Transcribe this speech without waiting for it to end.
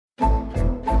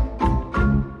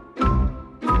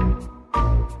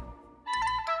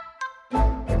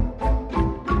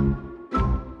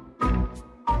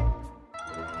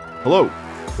Hello,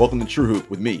 welcome to True Hoop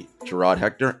with me, Gerard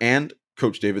Hector, and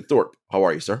Coach David Thorpe. How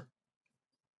are you, sir?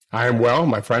 I am well,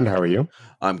 my friend. How are you?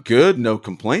 I'm good, no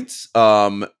complaints.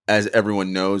 As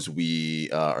everyone knows,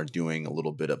 we are doing a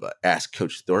little bit of a Ask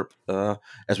Coach Thorpe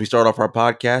as we start off our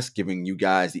podcast, giving you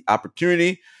guys the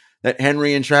opportunity that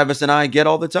Henry and Travis and I get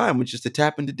all the time, which is to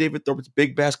tap into David Thorpe's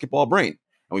big basketball brain.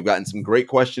 And we've gotten some great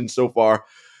questions so far.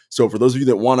 So for those of you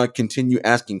that want to continue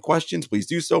asking questions, please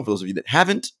do so. For those of you that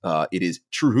haven't, it is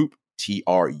TrueHoop,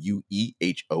 TrueHoop,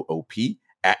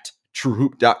 at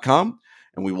truehoop.com.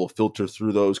 And we will filter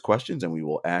through those questions and we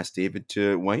will ask David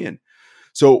to weigh in.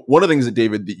 So one of the things that,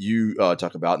 David, that you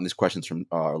talk about, and this question's from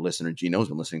our listener, Gino, who's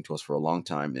been listening to us for a long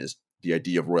time, is the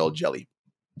idea of royal jelly.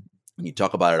 And you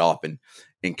talk about it often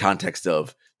in context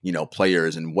of,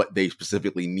 players and what they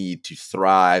specifically need to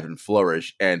thrive and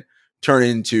flourish and turn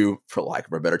into, for lack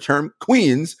of a better term,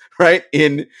 queens, right?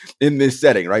 In this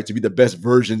setting, right? To be the best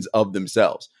versions of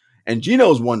themselves. And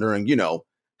Gino's wondering,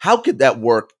 how could that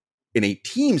work in a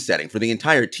team setting for the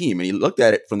entire team? And he looked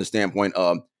at it from the standpoint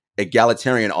of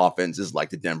egalitarian offenses like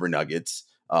the Denver Nuggets,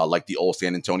 like the old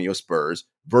San Antonio Spurs,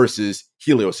 versus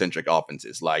heliocentric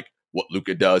offenses like what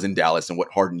Luka does in Dallas and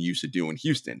what Harden used to do in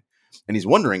Houston. And he's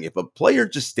wondering if a player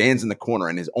just stands in the corner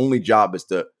and his only job is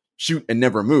to shoot and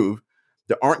never move,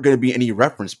 there aren't going to be any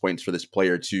reference points for this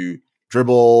player to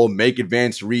dribble, make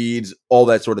advanced reads, all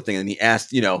that sort of thing. And he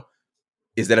asked,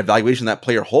 is that evaluation that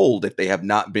player hold if they have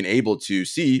not been able to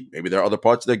see maybe there are other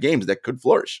parts of their games that could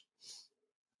flourish?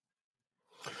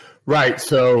 Right.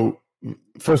 So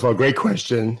first of all, great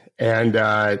question. And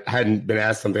hadn't been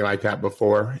asked something like that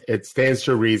before. It stands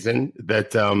to reason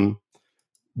that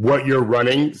what you're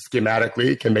running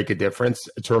schematically can make a difference.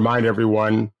 To remind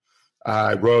everyone,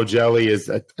 royal jelly is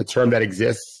a term that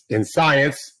exists in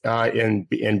science, in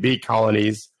bee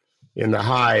colonies. In the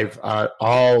hive,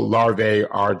 all larvae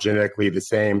are genetically the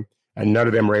same, and none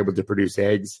of them are able to produce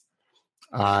eggs.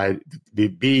 The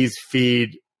bees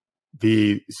feed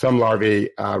some larvae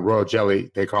royal jelly,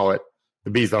 they call it.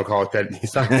 The bees don't call it that. The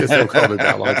scientists don't call it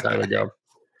that a long time ago.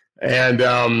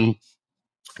 And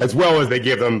as well as they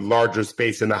give them larger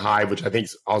space in the hive, which I think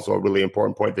is also a really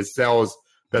important point. The cells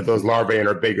that those larvae in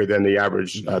are bigger than the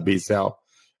average bee cell.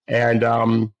 And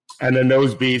then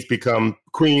those bees become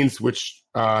queens, which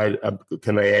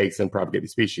can lay eggs and propagate the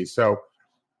species. So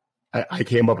I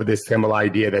came up with this simple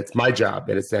idea that's my job,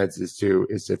 in a sense, is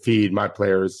to feed my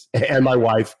players and my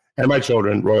wife and my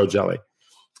children royal jelly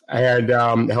and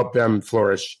help them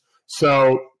flourish.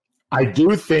 So I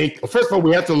do think, first of all,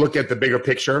 we have to look at the bigger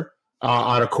picture.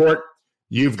 On a court,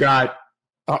 you've got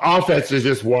offense is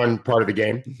just one part of the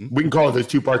game. Mm-hmm. We can call it there's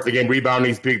two parts of the game.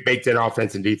 Rebounding is baked in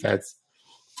offense and defense.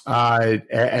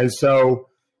 And so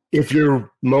if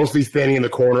you're mostly standing in the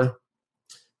corner,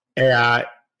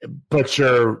 but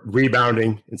you're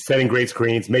rebounding and setting great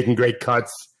screens, making great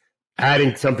cuts,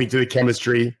 adding something to the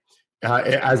chemistry,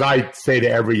 as I say to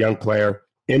every young player,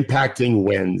 impacting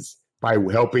wins by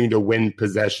helping to win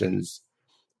possessions.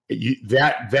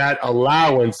 That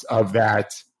allowance of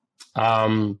that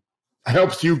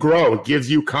helps you grow. It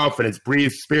gives you confidence,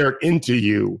 breathes spirit into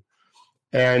you.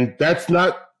 And that's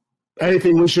not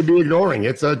anything we should be ignoring.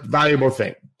 It's a valuable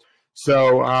thing.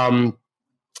 So I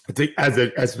think as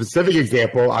a specific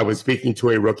example, I was speaking to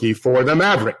a rookie for the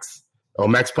Mavericks,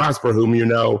 Max Prosper, whom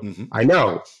I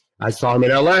know. I saw him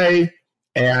in LA,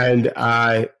 and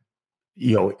I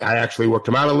actually worked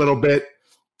him out a little bit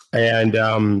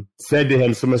and said to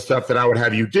him some of the stuff that I would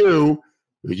have you do,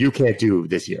 you can't do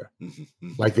this year.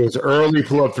 Mm-hmm. Like those early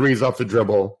pull-up threes off the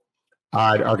dribble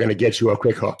are going to get you a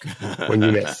quick hook when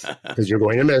you miss, because you're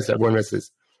going to miss. Everyone misses.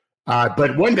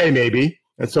 But one day maybe.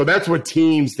 And so that's what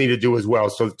teams need to do as well.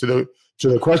 So to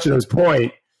the questioner's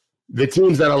point, the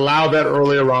teams that allow that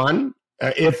earlier on,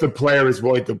 if the player is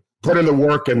willing to put in the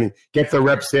work and get the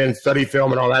reps in, study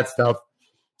film and all that stuff,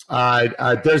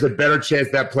 there's a better chance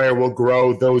that player will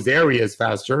grow those areas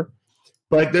faster.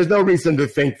 But there's no reason to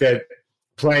think that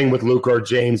playing with Luka or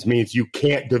James means you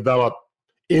can't develop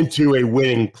into a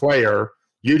winning player.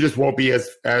 You just won't be as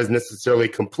necessarily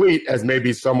complete as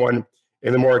maybe someone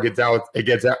in the more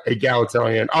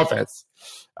egalitarian offense.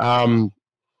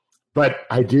 But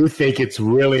I do think it's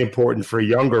really important for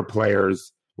younger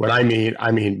players, when I mean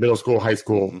middle school, high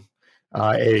school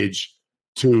age,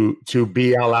 to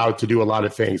be allowed to do a lot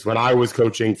of things. When I was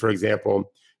coaching, for example,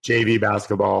 JV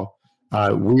basketball,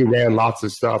 we ran lots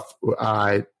of stuff.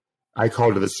 I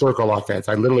called it the circle offense.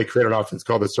 I literally created an offense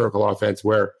called the circle offense,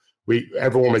 where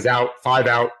everyone was out, 5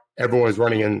 out, everyone was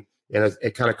running in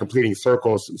a kind of completing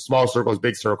circles, small circles,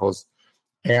 big circles.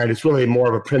 And it's really more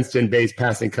of a Princeton-based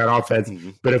passing cut offense,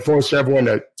 but it forced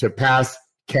everyone to pass,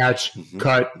 catch,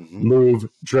 cut, move,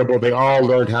 dribble. They all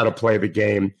learned how to play the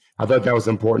game. I thought that was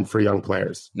important for young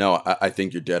players. No, I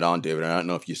think you're dead on, David. I don't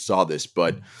know if you saw this,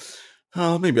 but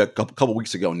maybe a couple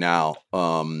weeks ago now,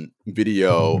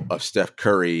 video of Steph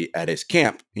Curry at his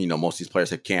camp. Most of these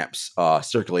players have camps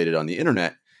circulated on the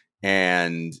internet.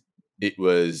 And it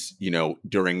was,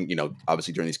 during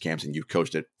these camps, and you've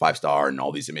coached at 5-star and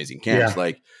all these amazing camps.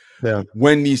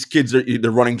 When these kids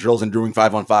they're running drills and doing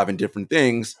 5-on-5 and different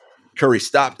things, Curry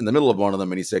stopped in the middle of one of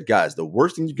them and he said, guys, the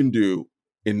worst thing you can do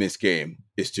in this game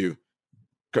is to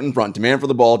cut in front, demand for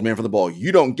the ball.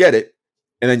 You don't get it.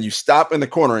 And then you stop in the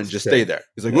corner and just stay there.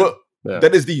 He's like, look,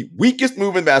 that is the weakest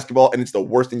move in basketball. And it's the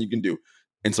worst thing you can do.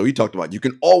 And so he talked about, you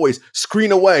can always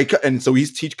screen away. And so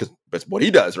he's because that's what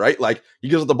he does, right? Like he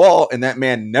gives the ball and that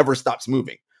man never stops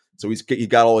moving. So he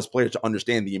got all his players to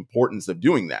understand the importance of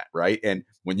doing that, right? And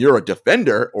when you're a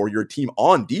defender or your team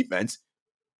on defense,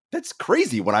 that's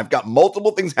crazy when I've got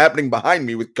multiple things happening behind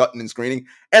me with cutting and screening,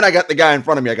 and I got the guy in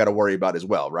front of me I got to worry about as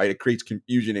well, right? It creates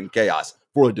confusion and chaos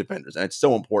for the defenders, and it's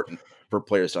so important for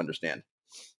players to understand.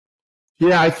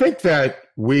 Yeah, I think that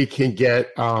we can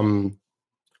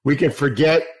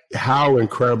forget how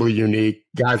incredibly unique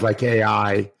guys like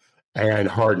AI and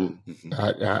Harden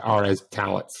are as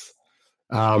talents.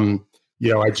 I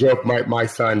joke my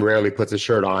son rarely puts a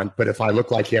shirt on, but if I look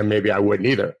like him, maybe I wouldn't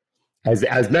either.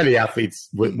 As many athletes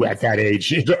at that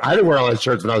age, I didn't wear all those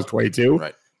shirts when I was 22.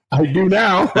 Right. I do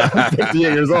now. I'm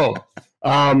 58 years old.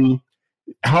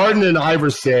 Harden and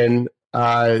Iverson,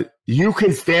 you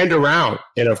can stand around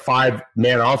in a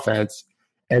 5-man offense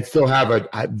and still have a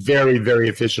very, very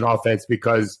efficient offense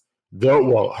because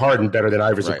Harden better than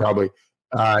Iverson probably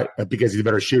because he's a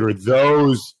better shooter.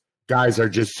 Those guys are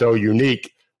just so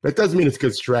unique. That doesn't mean it's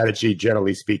good strategy,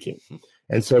 generally speaking.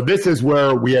 And so this is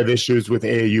where we have issues with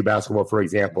AAU basketball, for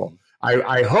example.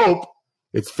 I hope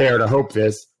it's fair to hope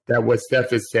that what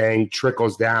Steph is saying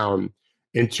trickles down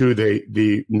into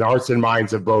the hearts and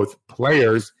minds of both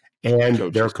players and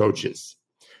their coaches.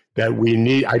 That we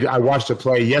need. I watched a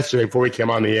play yesterday before we came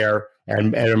on the air,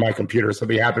 and on my computer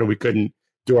something happened. We couldn't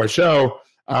do our show,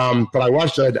 but I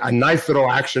watched a nice little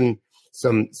action,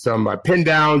 some pin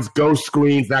downs, ghost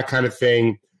screens, that kind of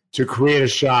thing, to create a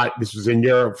shot. This was in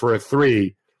Europe for a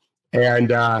 3.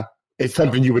 And it's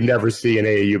something you would never see in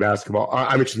AAU basketball.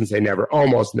 I shouldn't say never,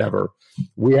 almost never.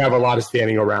 We have a lot of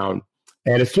standing around.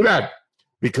 And it's too bad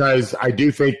because I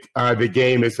do think the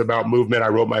game is about movement. I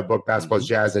wrote my book, Basketball's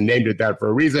Jazz, and named it that for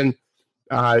a reason.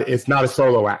 It's not a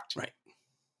solo act.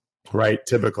 Right,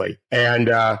 typically.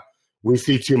 And we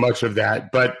see too much of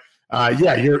that. But,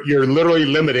 you're literally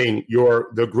limiting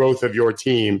the growth of your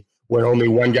team when only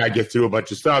one guy gets to do a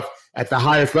bunch of stuff. At the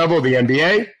highest level of the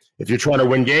NBA, if you're trying to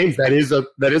win games, that is a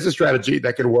strategy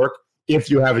that can work if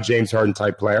you have a James Harden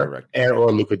type player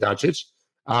or Luka Doncic.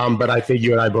 But I think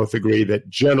you and I both agree that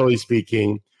generally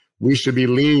speaking, we should be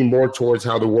leaning more towards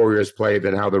how the Warriors play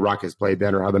than how the Rockets played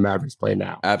then or how the Mavericks play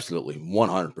now. Absolutely,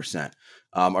 100%.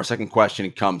 Our second question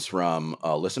comes from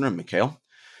a listener, Mikhail,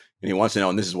 and he wants to know,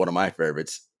 and this is one of my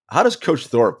favorites, how does Coach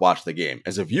Thorpe watch the game?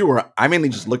 As a viewer, I mainly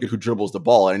just look at who dribbles the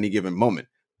ball at any given moment,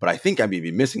 but I think I may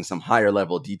be missing some higher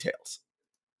level details.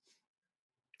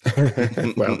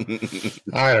 Well,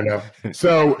 I don't know.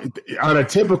 So on a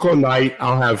typical night,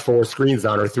 I'll have 4 screens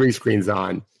on or 3 screens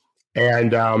on.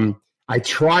 And I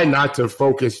try not to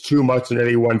focus too much on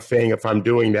any one thing if I'm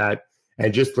doing that.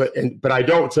 But I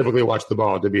don't typically watch the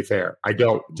ball, to be fair. I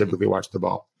don't typically watch the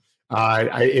ball.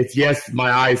 Yes,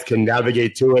 my eyes can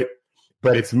navigate to it,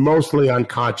 but it's mostly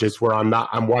unconscious where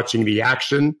I'm watching the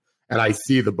action and I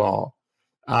see the ball.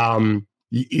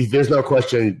 There's no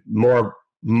question more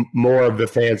of the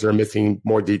fans are missing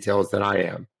more details than I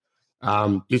am,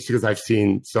 just because I've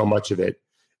seen so much of it.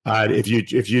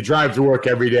 If you drive to work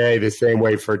every day the same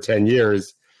way for 10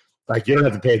 years, like you don't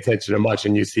have to pay attention to much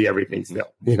and you see everything still,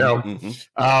 when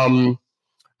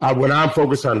I'm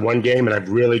focused on one game and I've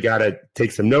really got to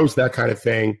take some notes, that kind of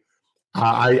thing,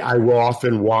 I will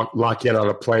often lock in on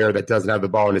a player that doesn't have the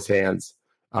ball in his hands,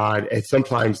 and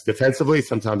sometimes defensively,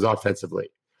 sometimes offensively.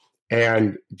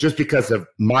 And just because of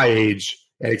my age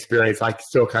and experience, I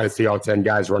still kind of see all 10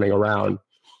 guys running around.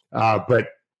 But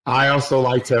I also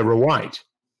like to rewind.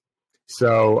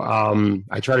 So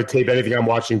I try to tape anything I'm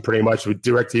watching pretty much. With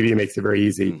DirecTV, it makes it very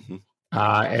easy.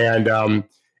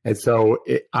 And so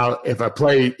if a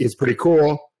play is pretty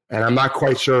cool and I'm not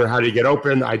quite sure how to get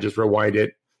open, I just rewind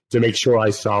it to make sure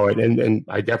I saw it. And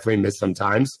I definitely miss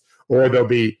sometimes. Or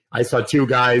I saw 2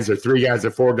 guys or 3 guys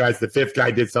or 4 guys. The 5th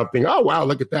guy did something. Oh, wow,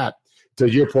 look at that. To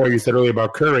your point you said earlier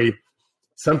about Curry,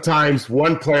 sometimes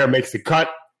one player makes a cut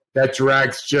that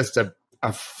drags just a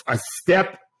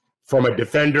step from a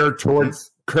defender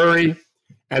towards Curry,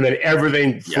 and then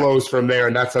everything flows from there,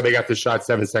 and that's how they got the shot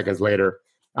 7 seconds later.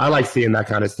 I like seeing that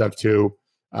kind of stuff too.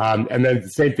 And then the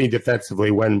same thing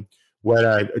defensively. When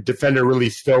a defender really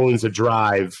stones a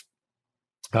drive,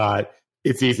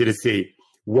 it's easy to see.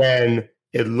 When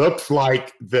it looks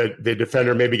like the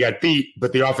defender maybe got beat,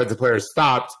 but the offensive player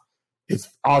stopped, it's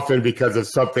often because of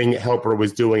something helper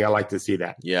was doing. I like to see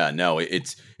that. Yeah, no,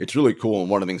 it's really cool. And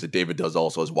one of the things that David does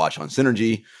also is watch on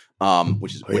Synergy,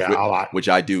 which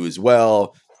I do as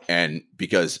well. And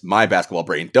because my basketball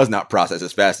brain does not process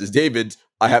as fast as David's,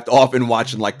 I have to often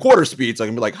watch in like quarter speed. So I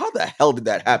can be like, how the hell did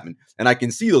that happen? And I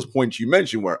can see those points you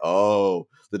mentioned where,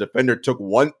 the defender took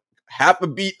half a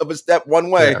beat of a step one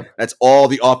way. Yeah. That's all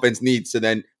the offense needs. So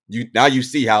then you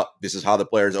see how this is how the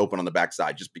players open on the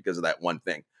backside just because of that one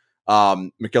thing.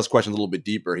 Mikhail's question is a little bit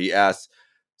deeper. He asks,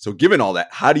 so given all that,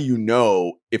 how do you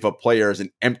know if a player is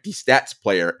an empty stats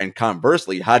player? And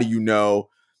conversely, how do you know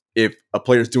if a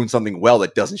player is doing something well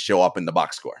that doesn't show up in the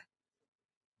box score?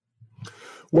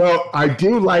 Well, I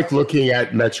do like looking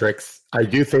at metrics. I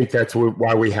do think that's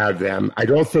why we have them. I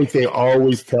don't think they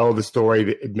always tell the story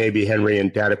that maybe Henry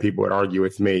and data people would argue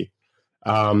with me.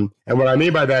 And what I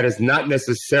mean by that is not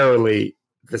necessarily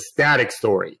the static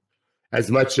story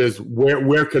as much as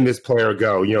where can this player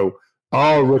go? You know,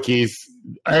 all rookies,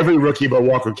 every rookie but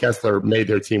Walker Kessler made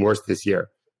their team worse this year.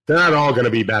 They're not all going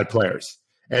to be bad players.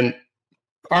 And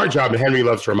our job, and Henry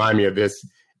loves to remind me of this,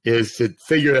 is to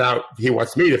figure it out. He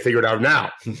wants me to figure it out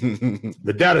now.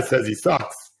 The data says he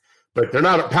sucks, but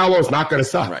Paolo's not going to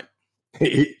suck. Right.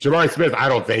 Jabari Smith, I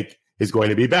don't think, is going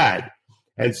to be bad.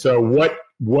 And so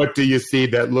what do you see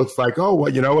that looks like, oh,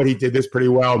 well, you know what, he did this pretty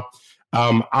well.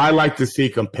 I like to see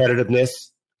competitiveness.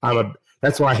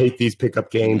 That's why I hate these pickup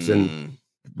games. And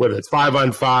whether it's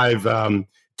 5-on-5,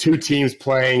 2 teams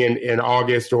playing in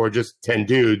August or just 10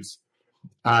 dudes,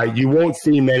 you won't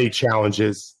see many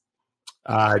challenges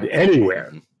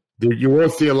anywhere. You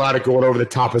won't see a lot of going over the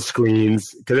top of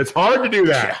screens because it's hard to do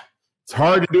that. Yeah. It's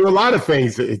hard to do a lot of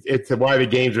things. It's why the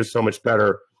games are so much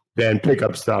better than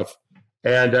pickup stuff.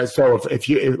 And so if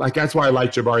you like, that's why I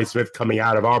like Jabari Smith coming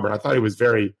out of Auburn. I thought he was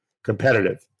very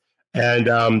competitive.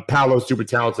 And Paolo's super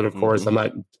talented, of course. I'm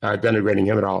not denigrating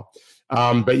him at all.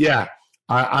 But yeah,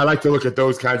 I like to look at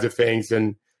those kinds of things.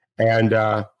 And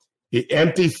the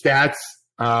empty stats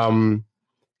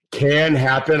can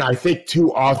happen. I think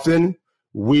too often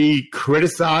we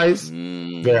criticize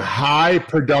the high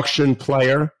production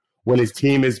player when his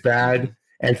team is bad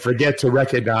and forget to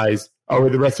recognize,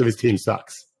 the rest of his team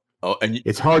sucks. Oh, and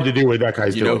it's hard to do what that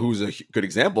guy's doing. You know who's a good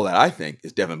example of that, I think,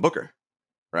 is Devin Booker,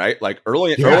 right? Like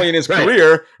early in his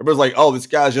career, everybody's like, oh, this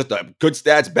guy's just a good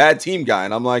stats, bad team guy.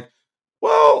 And I'm like,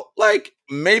 well, like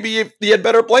maybe if he had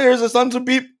better players, the Suns would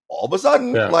be all of a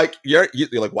sudden, like you're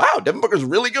like, wow, Devin Booker's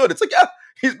really good. It's like, yeah,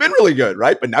 he's been really good,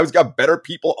 right? But now he's got better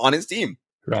people on his team.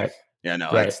 Right. Yeah,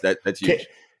 no, that's huge.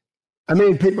 I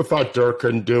mean, people thought Dirk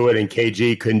couldn't do it and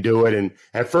KG couldn't do it. And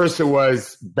at first it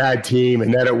was bad team,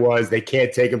 and then it was they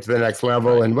can't take him to the next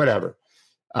level and whatever.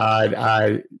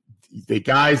 The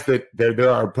guys that there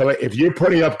are, if you're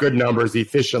putting up good numbers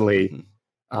efficiently,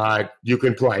 you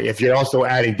can play. If you're also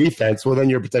adding defense, well, then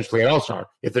you're potentially an all-star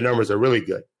if the numbers are really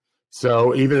good.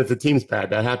 So even if the team's bad,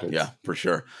 that happens. Yeah, for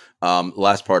sure.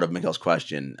 Last part of Mikhail's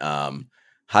question.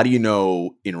 How do you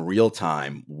know in real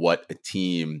time what a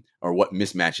team or what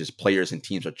mismatches players and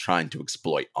teams are trying to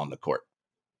exploit on the court?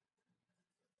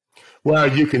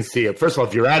 Well, you can see it. First of all,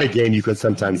 if you're at a game, you can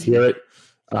sometimes hear it.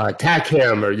 Attack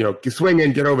him or, swing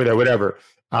in, get over there, whatever.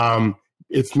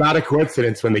 It's not a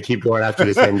coincidence when they keep going after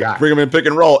the same guy. Bring him in pick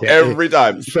and roll every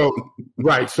time. So,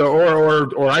 right. So, or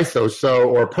ISO,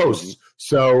 or posts.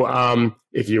 So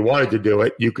if you wanted to do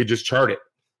it, you could just chart it.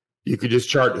 You could just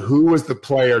chart who was the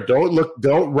player.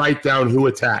 Don't write down who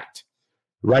attacked.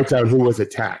 Write down who was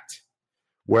attacked.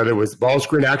 Whether it was ball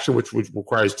screen action, which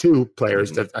requires 2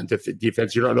 players on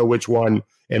defense. You don't know which one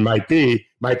it might be.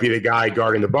 Might be the guy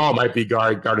guarding the ball. Might be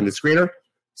guarding the screener.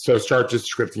 So start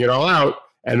just scripting it all out.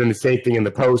 And then the same thing in the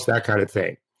post, that kind of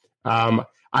thing. I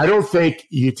don't think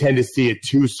you tend to see it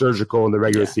too surgical in the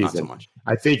regular season. Not so much.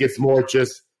 I think it's more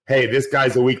just, hey, this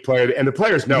guy's a weak player. And the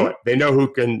players know it. They know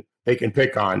who they can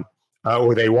pick on.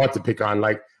 Or they want to pick on.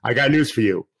 Like, I got news for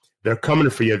you. They're coming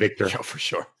for you, Victor. Yeah, for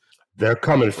sure. They're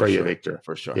coming for you, Victor.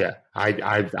 For sure. Yeah.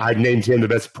 I've named him the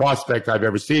best prospect I've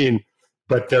ever seen,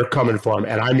 but they're coming for him.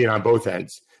 And I mean on both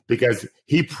ends. Because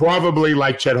he probably,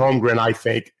 like Chet Holmgren, I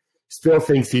think, still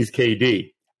thinks he's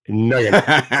KD. No, you're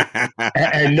not.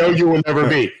 And no, you will never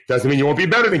be. Doesn't mean you won't be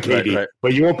better than KD, right.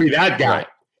 But you won't be that guy. Right.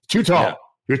 Too tall.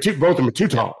 Yeah. Both of them are too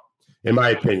tall, in my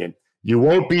opinion. You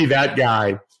won't be that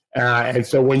guy. And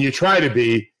so when you try to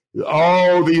be,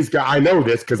 All these guys, I know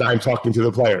this because I'm talking to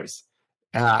the players.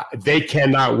 They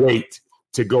cannot wait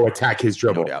to go attack his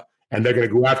dribble. No doubt. And they're going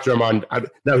to go after him on.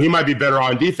 Now, he might be better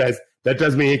on defense. That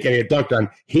doesn't mean he can get dunked on.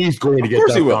 He's going to get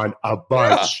dunked on a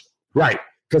bunch. Yeah. Right.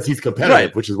 Because he's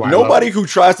competitive, which is why nobody who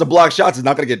tries to block shots is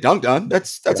not going to get dunked on.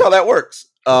 That's how that works.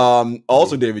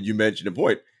 Also, David, you mentioned a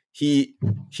point. He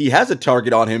has a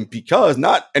target on him because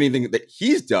not anything that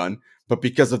he's done, but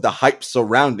because of the hype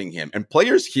surrounding him. And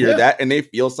players hear that and they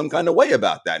feel some kind of way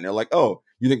about that. And they're like, oh,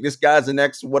 you think this guy's the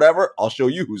next whatever? I'll show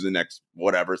you who's the next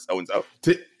whatever, so-and-so.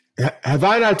 Have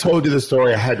I not told you the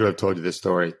story? I had to have told you this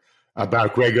story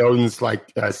about Greg Oden's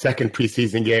second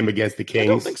preseason game against the Kings. I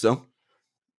don't think so.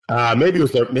 Maybe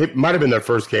it might have been their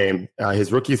first game,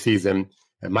 his rookie season.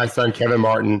 And my son, Kevin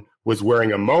Martin, was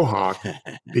wearing a mohawk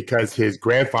because his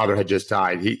grandfather had just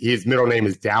died. His middle name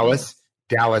is Dallas.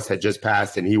 Dallas had just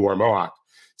passed, and he wore a mohawk.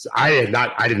 So I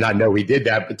did not know he did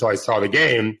that until I saw the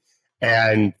game,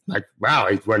 and wow,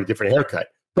 he's wearing a different haircut.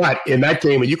 But in that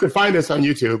game, and you can find this on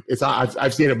YouTube.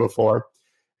 I've seen it before.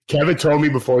 Kevin told me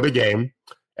before the game,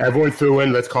 everyone threw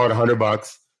in, let's call it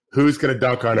 $100. Who's going to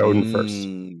dunk on Oden first,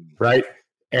 right?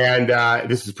 And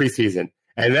this is preseason.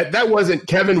 And that wasn't,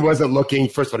 Kevin wasn't looking,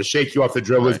 first of all, to shake you off the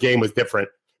dribble. His game was different.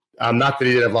 Not that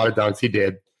he did have a lot of dunks. He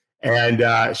did.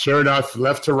 And sure enough,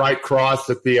 left to right cross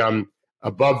at the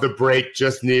above the break,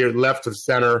 just near left of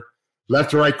center,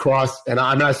 left to right cross. And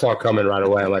I saw it coming right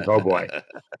away. I'm like, oh boy.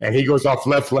 And he goes off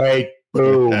left leg,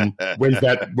 boom, wins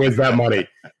that money.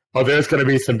 Oh, there's going to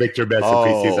be some Victor bets in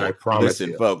preseason, I promise.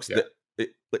 Listen, folks,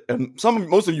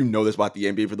 most of you know this about the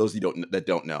NBA. For those of you that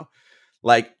don't know,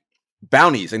 like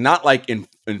bounties, and not like in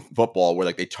football where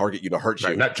like they target you to hurt you,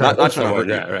 right, not trying to hurt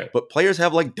you, right. But players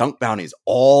have like dunk bounties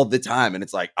all the time, and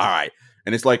it's like, all right,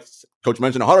 and it's like Coach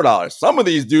mentioned $100. Some of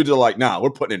these dudes are like, nah, we're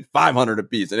putting in $500 a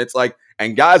piece, and it's like,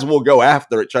 and guys will go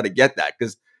after it, try to get that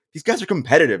because these guys are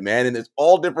competitive, man, and there's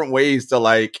all different ways to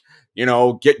like,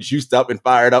 get juiced up and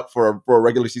fired up for a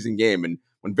regular season game. And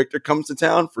when Victor comes to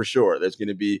town, for sure, there's going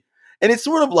to be, and it's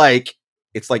sort of like,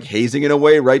 it's like hazing in a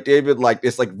way, right, David? Like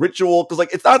it's like ritual, because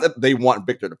like it's not that they want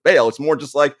Victor to fail. It's more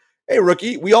just like, hey,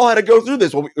 rookie, we all had to go through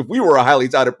this. If we were a highly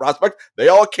touted prospect, they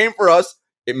all came for us.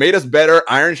 It made us better.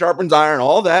 Iron sharpens iron,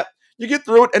 all that. You get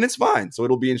through it, and it's fine. So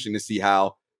it'll be interesting to see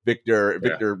how Victor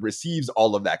receives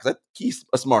all of that, because he's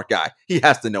a smart guy. He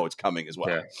has to know it's coming as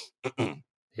well.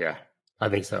 Yeah, I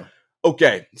think so.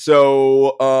 Okay,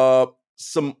 so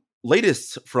some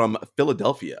latest from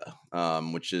Philadelphia,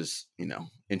 which is,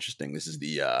 interesting. This is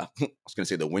the, I was going to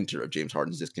say the winter of James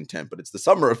Harden's discontent, but it's the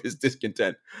summer of his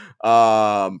discontent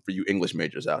for you English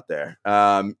majors out there.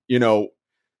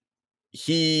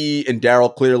 He and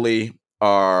Daryl clearly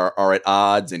are at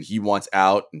odds, and he wants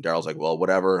out. And Daryl's like, well,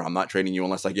 whatever. I'm not trading you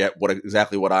unless I get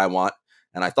exactly what I want.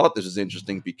 And I thought this was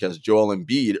interesting because Joel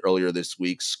Embiid earlier this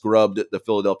week scrubbed the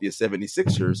Philadelphia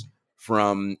 76ers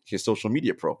from his social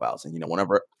media profiles. And,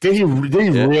 whenever... Did he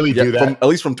really do that? At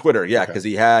least from Twitter, because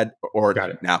he had, or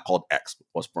now called X,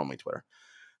 was formerly Twitter.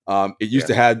 It used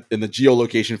to have, in the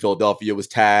geolocation, Philadelphia was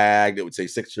tagged. It would say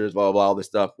Sixers, blah, blah, blah, all this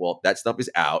stuff. Well, that stuff is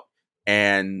out.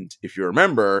 And if you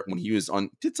remember, when he was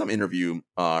did some interview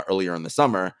earlier in the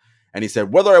summer, and he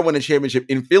said, whether I win a championship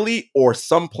in Philly or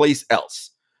someplace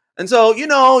else. And so, you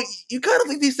kind of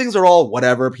think these things are all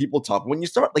whatever. People talk. When you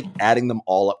start like adding them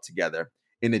all up together,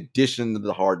 in addition to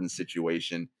the Harden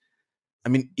situation, I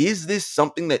mean, is this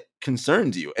something that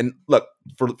concerns you? And look,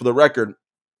 for the record,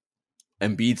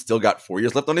 Embiid still got 4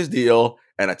 years left on his deal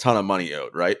and a ton of money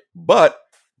owed, right? But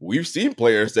we've seen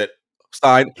players that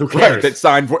sign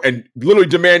for and literally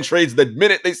demand trades the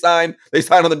minute they sign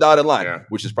on the dotted line,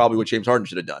 which is probably what James Harden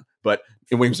should have done. But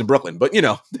when he was in Brooklyn, but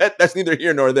that's neither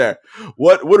here nor there.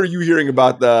 What are you hearing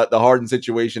about the Harden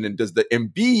situation, and does the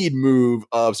Embiid move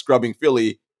of scrubbing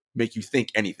Philly make you think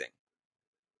anything?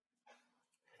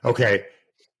 Okay,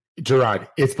 Gerard,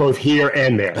 it's both here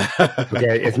and there.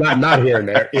 Okay, it's not here and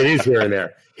there. It is here and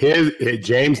there.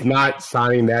 James not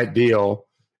signing that deal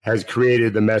has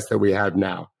created the mess that we have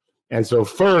now. And so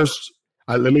first,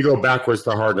 let me go backwards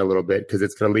to Harden a little bit because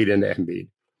it's going to lead into Embiid.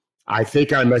 I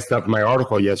think I messed up in my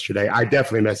article yesterday. I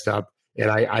definitely messed up, and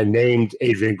I named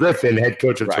Adrian Griffin head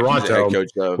coach of Toronto. Head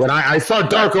coach when I saw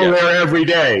Darko there every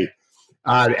day.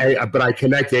 But I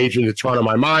connect Adrian to Toronto in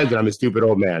my mind, and I'm a stupid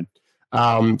old man.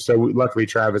 So luckily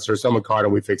Travis or someone caught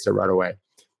him. We fixed it right away.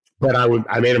 But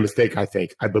I made a mistake, I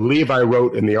think. I believe I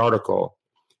wrote in the article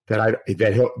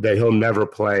that he'll never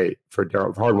play for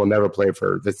Daryl. Harden will never play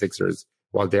for the Sixers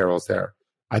while Daryl's there.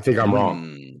 I think I'm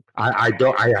wrong. I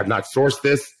have not sourced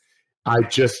this. I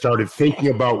just started thinking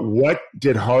about what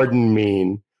did Harden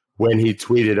mean when he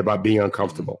tweeted about being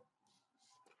uncomfortable.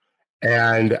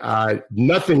 And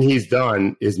nothing he's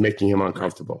done is making him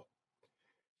uncomfortable.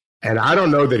 And I don't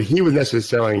know that he was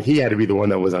necessarily, he had to be the one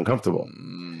that was uncomfortable.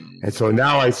 And so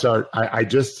now I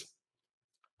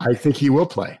think he will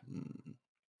play.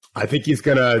 I think he's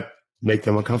going to make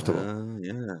them uncomfortable.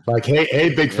 Like,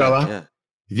 hey, big fella,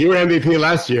 you were MVP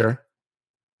last year.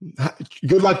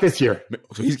 Good luck this year.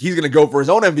 So he's going to go for his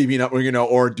own MVP,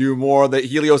 or do more of the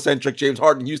heliocentric James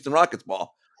Harden Houston Rockets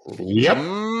ball. Yep.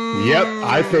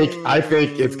 I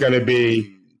think it's going to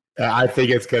be. I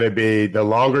think it's going to be the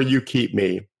longer you keep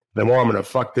me, the more I'm going to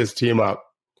fuck this team up,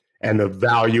 and the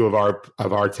value of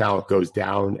our talent goes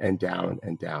down and down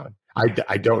and down.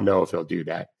 I don't know if he'll do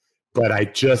that, but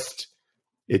it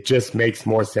just makes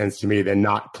more sense to me than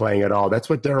not playing at all. That's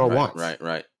what Daryl wants.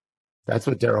 Right. That's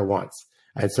what Daryl wants.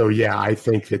 And so, yeah, I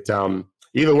think that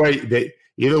either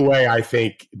way, I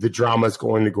think the drama is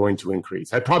going to increase.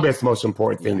 Probably that's the most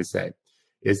important thing to say,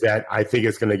 is that I think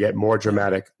it's going to get more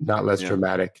dramatic, not less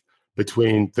dramatic,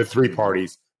 between the three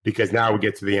parties, because now we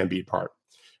get to the Embiid part.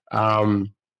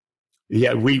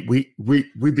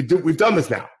 We've done this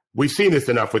now. We've seen this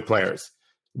enough with players.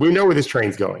 We know where this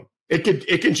train's going.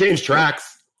 It can change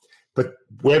tracks, but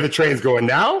where the train's going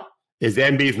now is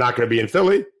Embiid's not going to be in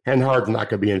Philly and Harden's not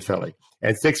going to be in Philly.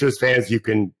 And Sixers fans, you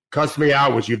can cuss me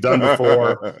out, which you've done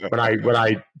before, when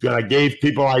I gave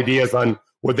people ideas on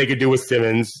what they could do with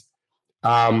Simmons.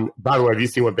 By the way, have you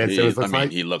seen what Ben Simmons looks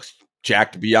like? He looks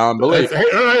jacked beyond belief.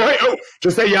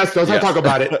 Just say yes. Don't talk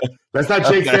about it. Let's not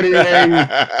jinx anything.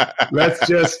 Let's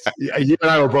just, you and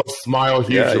I will both smile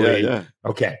hugely. Yeah.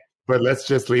 Okay. But let's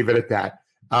just leave it at that.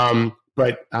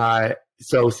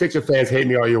 So Sixer fans, hate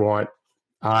me all you want.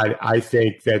 I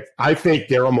think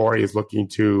Daryl Morey is looking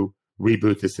to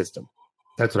reboot the system.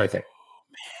 That's what I think.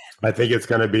 I think it's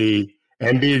going to be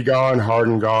Embiid gone,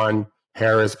 Harden gone,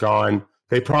 Harris gone.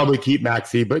 They probably keep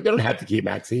Maxey, but they don't have to keep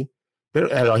Maxey.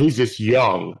 He's just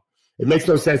young. It makes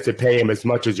no sense to pay him as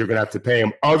much as you're going to have to pay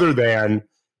him, other than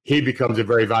he becomes a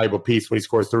very valuable piece when he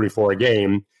scores 34 a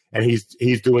game, and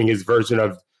he's doing his version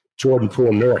of Jordan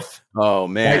Poole North. Oh,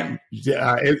 man.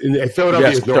 Philadelphia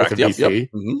is north of DC. Yep.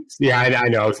 Mm-hmm. Yeah, I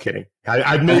know. I was kidding.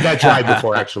 I've made that drive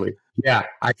before, actually. Yeah,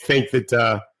 I think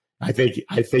that I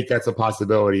think that's a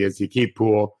possibility. Is you keep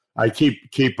Poole,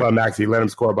 keep Maxey, let him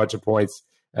score a bunch of points,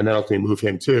 and then ultimately move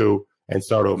him too and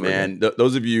start over. Man,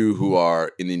 those of you who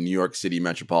are in the New York City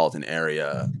metropolitan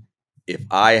area, if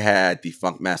I had the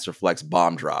Funkmaster Flex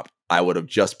bomb drop, I would have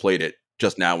just played it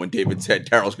just now when David said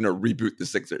Daryl's going to reboot the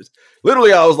Sixers.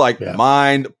 Literally, I was like,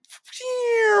 mind.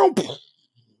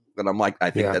 And I'm like, I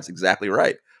think that's exactly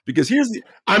right. Because here's the...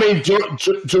 I mean,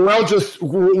 Joel,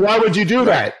 why would you do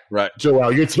that? Right.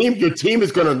 Joel, your team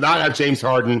is going to not have James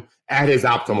Harden at his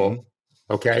optimal.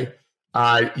 Okay?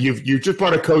 You just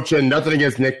brought a coach in, nothing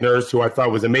against Nick Nurse, who I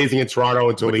thought was amazing in Toronto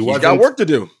until he wasn't. He's got work to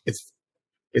do.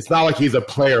 It's not like he's a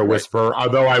player whisperer,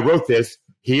 although I wrote this.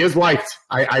 He is liked.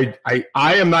 I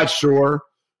am not sure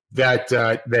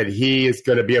that he is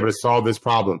going to be able to solve this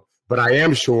problem, but I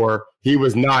am sure he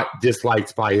was not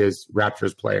disliked by his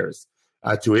Raptors players,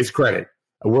 to his credit.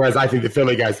 Whereas I think the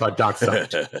Philly guys thought Doc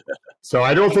sucked. So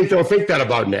I don't think they'll think that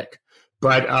about Nick.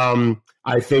 But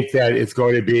I think that it's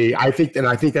going to be. I think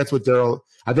that's what Daryl.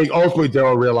 I think ultimately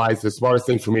Daryl realized the smartest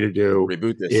thing for me to do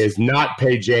is not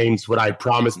pay James what I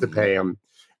promised to pay him,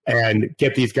 and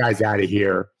get these guys out of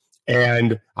here.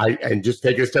 And just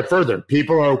take it a step further.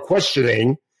 People are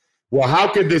questioning, well,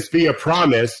 how could this be a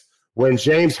promise when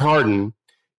James Harden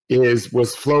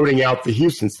was floating out the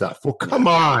Houston stuff? Well, come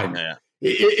on. Yeah.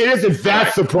 It isn't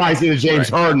that surprising to James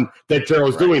Harden that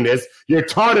Daryl's doing this. You're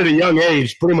taught at a young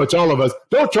age, pretty much all of us,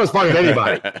 don't trust fucking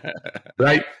anybody.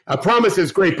 Right? A promise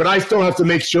is great, but I still have to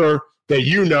make sure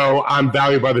that I'm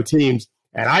valued by the teams.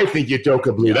 And I think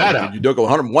Udoka blew that up. Udoka,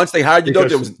 Harden. Once they hired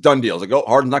Udoka, it was done deals. Like,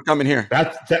 Harden's not coming here.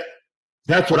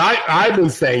 That's what I've been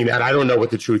saying. That I don't know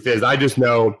what the truth is. I just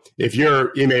know if you're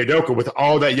Ime Udoka with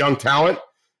all that young talent,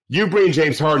 you bring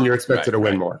James Harden, you're expected to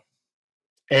win more.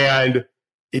 And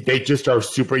they just are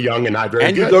super young and not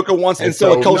very good. And Udoka wants to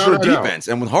instill a culture of defense.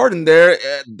 And with Harden there,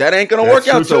 that ain't going to work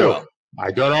out so well.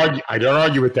 I don't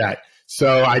argue with that.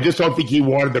 So I just don't think he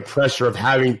wanted the pressure of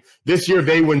having this year.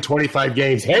 They win 25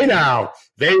 games. Hey, now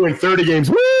they win 30 games.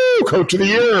 Woo! Coach of the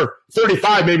year,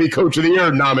 35 maybe Coach of the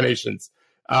Year nominations.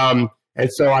 And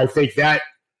so I think that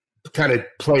kind of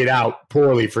played out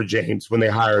poorly for James when they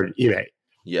hired Ime.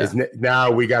 Yeah.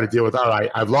 Now we got to deal with, all right,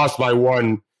 I've lost my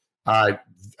one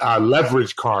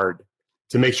leverage card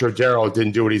to make sure Daryl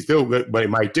didn't do what he's doing, what he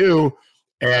might do.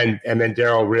 And then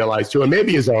Daryl realized too, and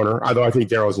maybe his owner, although I think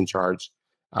Daryl's in charge,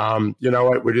 You know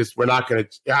what? We're not going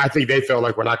to. I think they felt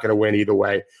like we're not going to win either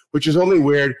way, which is only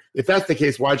weird. If that's the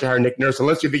case, why'd you hire Nick Nurse?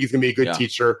 Unless you think he's going to be a good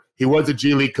teacher. He was a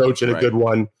G League coach and a good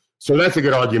one. So that's a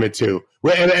good argument too.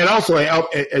 And also,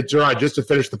 Gerard, just to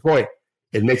finish the point,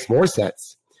 it makes more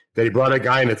sense that he brought a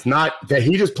guy and it's not that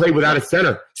he just played without a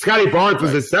center. Scotty Barnes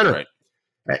was his center.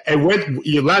 And when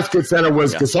your last good center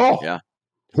was Gasol,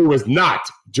 who was not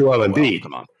Joel Embiid. Well,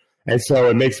 come on. And so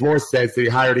it makes more sense that he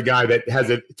hired a guy that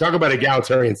has talk about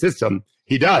egalitarian system.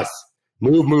 He does.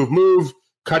 Move,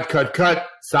 cut,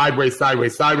 sideways, find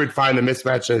the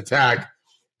mismatch and attack.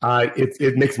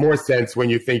 It makes more sense when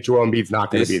you think Joel Embiid's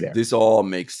not going to be there. This all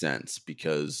makes sense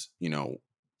because,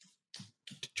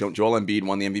 Joel Embiid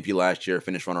won the MVP last year,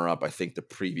 finished runner-up, I think, the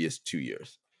previous 2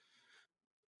 years.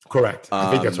 Correct.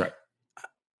 I think that's right.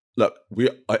 Look,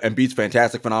 Embiid's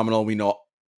fantastic, phenomenal. We know.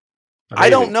 Amazing. I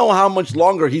don't know how much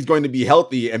longer he's going to be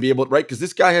healthy and be able to, right? Because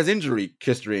this guy has injury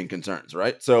history and concerns,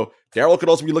 right? So Daryl could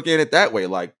also be looking at it that way.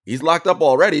 Like, he's locked up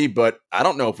already, but I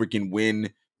don't know if we can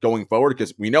win going forward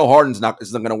because we know Harden's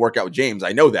isn't going to work out with James.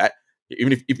 I know that.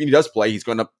 Even if he does play, he's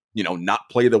going to, not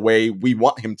play the way we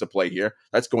want him to play here.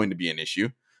 That's going to be an issue.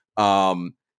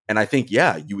 And I think,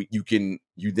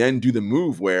 you then do the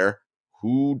move where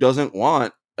who doesn't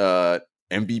want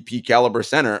MVP caliber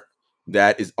center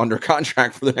that is under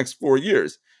contract for the next 4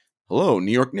 years? Hello,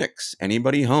 New York Knicks.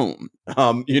 Anybody home?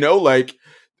 And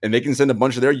they can send a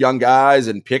bunch of their young guys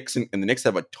and picks, and the Knicks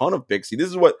have a ton of picks. See, this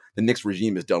is what the Knicks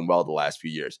regime has done well the last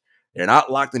few years. They're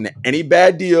not locked into any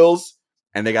bad deals,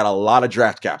 and they got a lot of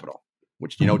draft capital,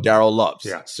 which, Daryl loves.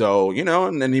 Yeah. So,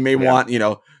 and then he may want,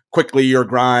 Quickly or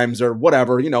Grimes or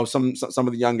whatever, some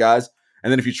of the young guys.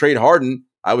 And then if you trade Harden,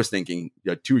 I was thinking,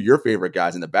 two of your favorite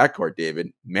guys in the backcourt, David,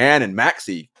 Man and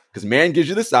Maxey, because Man gives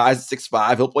you the size,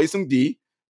 6'5", he'll play some D.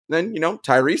 Then,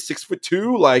 Tyrese,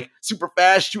 6'2", super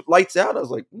fast, shoot lights out. I was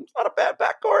like, it's not a bad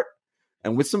backcourt.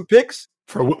 And with some picks.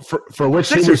 For which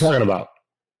team we're talking about?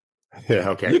 Yeah,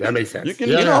 okay. That makes sense. You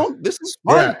can, this is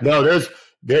fun. Yeah, no,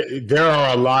 there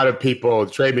are a lot of people.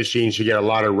 The trade machine should get a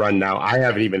lot of run now. I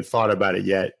haven't even thought about it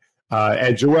yet.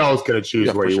 And Joel's going to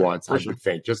choose where he wants, I would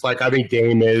think. Just like I think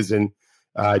Dame is and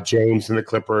James and the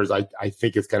Clippers, I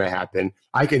think it's going to happen.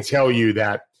 I can tell you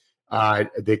that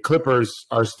the Clippers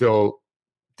are still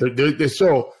there's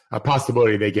still a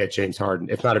possibility they get James Harden,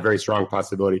 if not a very strong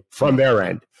possibility from their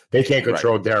end. They can't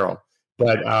control Daryl,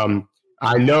 but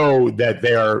I know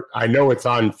that I know it's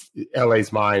on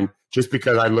LA's mind just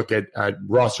because I look at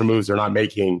roster moves they're not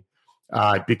making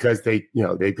because they've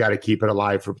got to keep it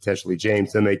alive for potentially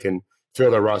James, and they can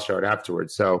fill their roster out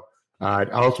afterwards. So I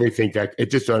ultimately think that I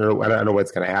don't know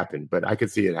what's going to happen, but I could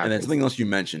see it happen. And then something else you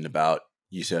mentioned about,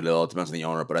 you said it depends on the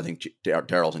owner, but I think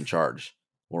Daryl's in charge.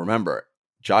 Well, remember,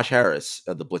 Josh Harris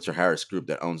of the Blitzer Harris group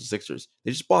that owns the Sixers,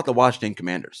 they just bought the Washington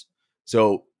Commanders.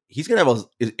 So he's going to have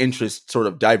his interest sort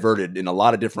of diverted in a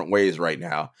lot of different ways right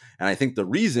now. And I think the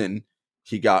reason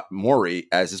he got Morey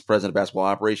as his president of basketball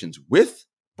operations with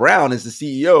Brown as the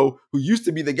CEO, who used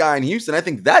to be the guy in Houston, I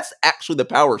think that's actually the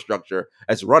power structure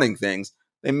as running things.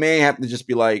 They may have to just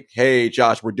be like, hey,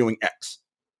 Josh, we're doing X.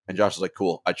 And Josh is like,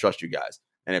 cool, I trust you guys.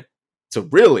 And so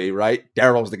really, right,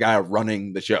 Daryl's the guy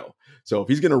running the show. So if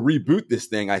he's going to reboot this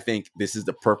thing, I think this is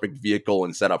the perfect vehicle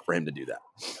and setup for him to do that.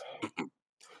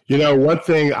 One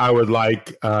thing I would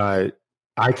like, I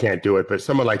can't do it, but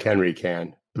someone like Henry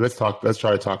can. Let's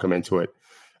try to talk him into it.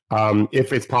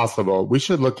 If it's possible, we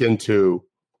should look into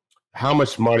how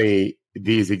much money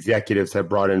these executives have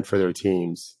brought in for their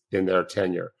teams in their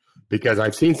tenure. Because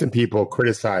I've seen some people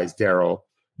criticize Daryl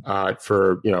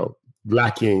for,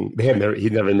 lacking. He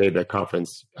never made a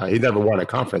conference. He never won a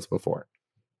conference before.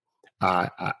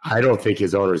 I don't think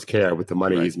his owners care with the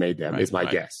money he's made them, is my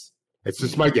guess. It's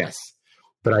just my guess.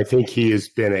 But I think he has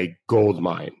been a gold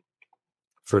mine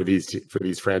for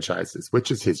these franchises,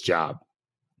 which is his job.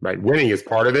 Right? Winning is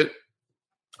part of it,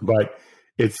 but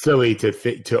it's silly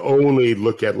to only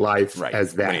look at life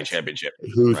as that. Winning a championship.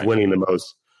 Who's winning the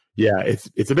most? Yeah,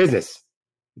 it's a business.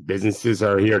 Businesses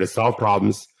are here to solve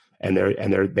problems, and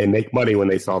they make money when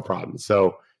they solve problems.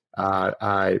 So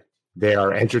they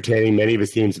are entertaining. Many of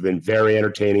his teams have been very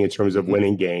entertaining in terms of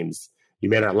winning games. You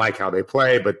may not like how they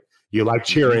play, but you like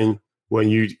cheering when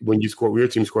you score. Your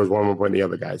team scores one more point than the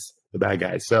other guys, the bad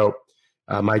guys. So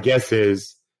my guess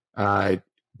is to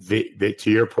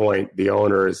your point, the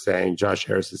owner is saying, Josh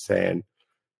Harris is saying,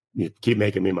 keep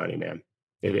making me money, man.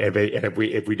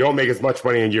 If we don't make as much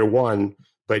money in year one,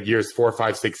 but years 4,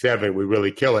 5, 6, 7, we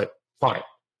really kill it. Fine.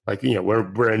 We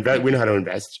know how to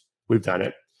invest. We've done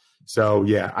it. So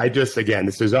yeah,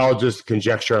 this is all just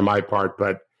conjecture on my part,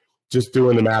 but just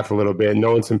doing the math a little bit,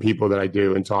 knowing some people that I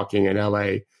do and talking in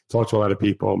LA, talk to a lot of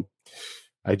people.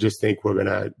 I just think we're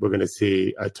gonna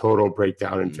see a total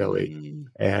breakdown in Philly,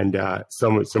 and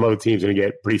some other teams are gonna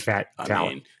get pretty fat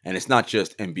talent. And it's not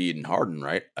just Embiid and Harden,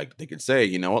 right? Like they could say,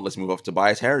 you know what, let's move off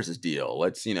Tobias Harris's deal.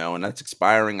 Let's, and that's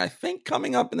expiring, I think,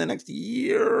 coming up in the next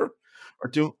year or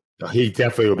two. He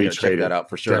definitely will be Check traded. that out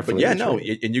for sure.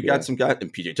 Definitely and you got some guys,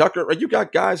 and PJ Tucker, right? You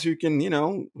got guys who can,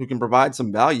 who can provide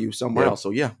some value somewhere else.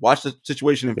 So watch the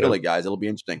situation in Philly, guys. It'll be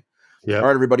interesting. Yeah. All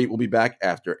right, everybody, we'll be back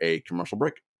after a commercial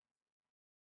break.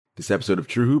 This episode of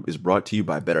True Hoop is brought to you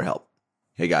by BetterHelp.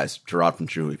 Hey guys, Gerard from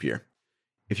True Hoop here.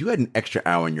 If you had an extra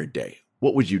hour in your day,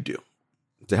 what would you do?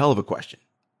 It's a hell of a question.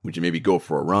 Would you maybe go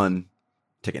for a run,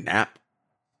 take a nap,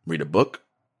 read a book,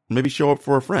 maybe show up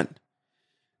for a friend?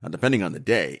 Now, depending on the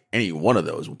day, any one of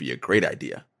those would be a great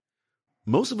idea.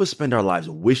 Most of us spend our lives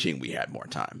wishing we had more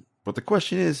time, but the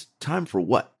question is, time for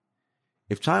what?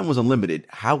 If time was unlimited,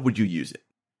 how would you use it?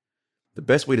 The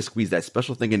best way to squeeze that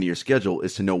special thing into your schedule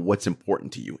is to know what's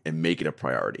important to you and make it a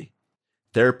priority.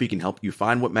 Therapy can help you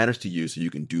find what matters to you so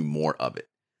you can do more of it.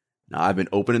 Now, I've been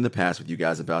open in the past with you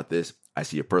guys about this. I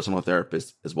see a personal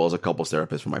therapist as well as a couples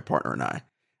therapist for my partner and I,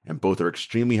 and both are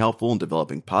extremely helpful in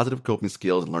developing positive coping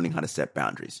skills and learning how to set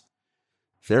boundaries.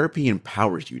 Therapy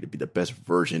empowers you to be the best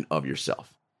version of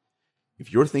yourself.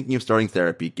 If you're thinking of starting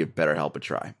therapy, give BetterHelp a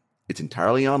try. It's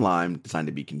entirely online, designed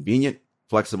to be convenient,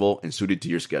 flexible, and suited to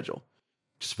your schedule.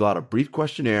 Just fill out a brief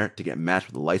questionnaire to get matched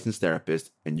with a licensed therapist,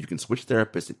 and you can switch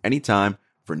therapists at any time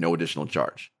for no additional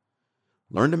charge.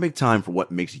 Learn to make time for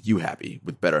what makes you happy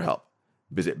with BetterHelp.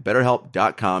 Visit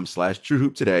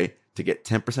BetterHelp.com/TrueHoop today to get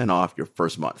 10% off your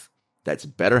first month. That's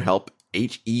BetterHelp,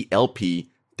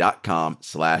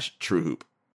 HELP.com/TrueHoop.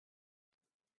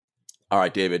 All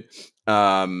right, David.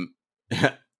 The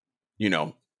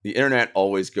internet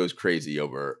always goes crazy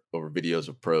over videos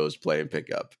of pros playing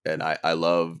pickup. And I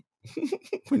love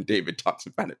when David talks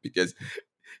about it because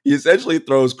he essentially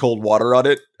throws cold water on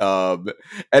it.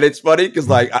 And it's funny because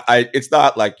it's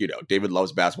not like, David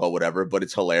loves basketball, whatever, but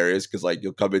it's hilarious because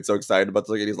you'll come in so excited about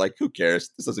something and he's like, who cares?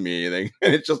 This doesn't mean anything.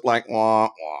 And it's just like, wah, wah.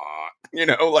 You're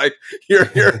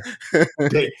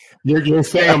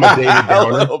saying I'm a David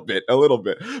Downer. a little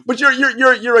bit, but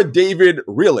you're a David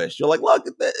realist. You're like, look,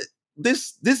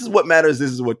 this is what matters.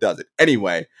 This is what does it.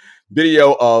 Anyway,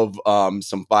 video of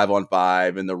some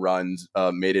 5-on-5 and the runs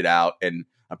made it out, and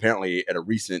apparently at a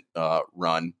recent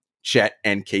run, Chet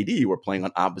and KD were playing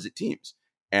on opposite teams,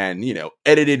 and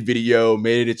edited video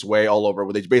made its way all over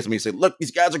where they basically say, look,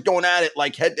 these guys are going at it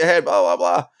like head to head, blah blah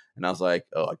blah. And I was like,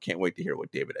 oh, I can't wait to hear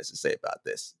what David has to say about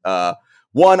this.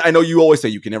 One, I know you always say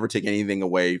you can never take anything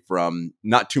away from,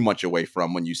 not too much away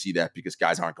from when you see that because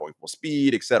guys aren't going full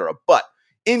speed, etc. But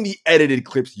in the edited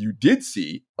clips you did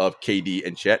see of KD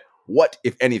and Chet, what,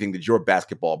 if anything, did your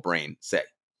basketball brain say?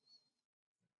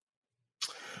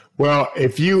 Well,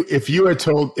 if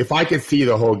I could see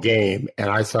the whole game and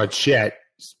I saw Chet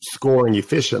scoring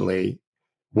efficiently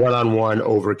one-on-one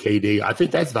over KD, I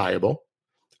think that's valuable.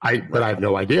 But I have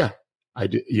no idea.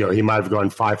 He might have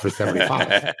gone 5 for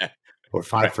 75 or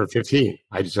 5 for 15.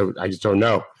 I just don't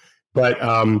know. But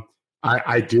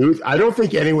I don't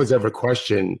think anyone's ever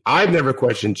questioned. I've never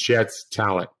questioned Chet's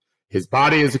talent. His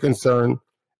body is a concern,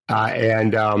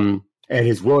 and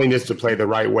his willingness to play the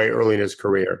right way early in his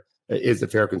career is a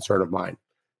fair concern of mine.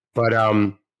 But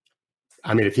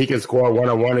if he can score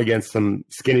one-on-one against some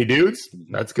skinny dudes,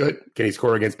 that's good. Can he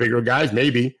score against bigger guys?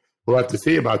 Maybe. We'll have to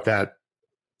see about that.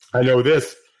 I know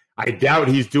this. I doubt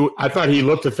I thought he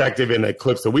looked effective in the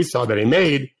clips that we saw that he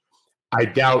made. I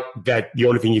doubt that the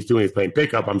only thing he's doing is playing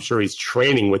pickup. I'm sure he's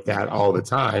training with that all the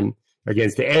time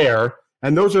against the air.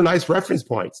 And those are nice reference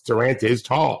points. Durant is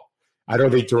tall. I don't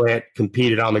think Durant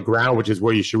competed on the ground, which is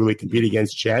where you should really compete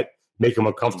against Chet, make him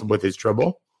uncomfortable with his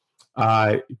dribble.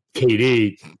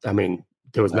 KD,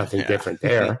 there was nothing different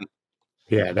there.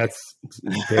 Yeah, that's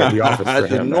the office for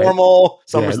him. Normal right?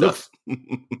 Summer stuff.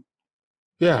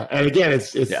 Yeah, and again,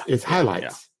 it's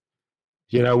highlights.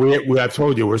 Yeah. I've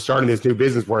told you, we're starting this new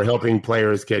business where we're helping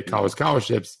players get college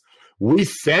scholarships. We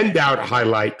send out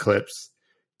highlight clips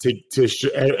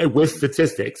with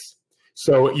statistics.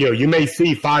 So, you may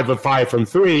see 5 of 5 from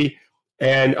 3,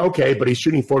 and okay, but he's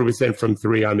shooting 40% from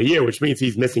 3 on the year, which means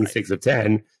he's missing 6 of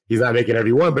 10. He's not making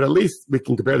every one, but at least we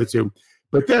can compare the two.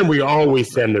 But then we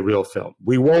always send the real film.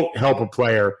 We won't help a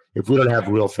player if we don't have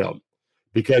real film.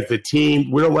 Because the team,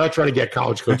 we're not trying to get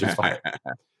college coaches fired.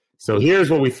 So here's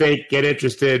what we think. Get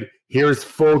interested. Here's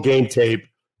full game tape.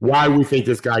 Why we think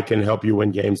this guy can help you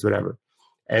win games, whatever.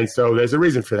 And so there's a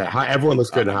reason for that. Everyone looks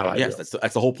good in a highlight reel. Yes,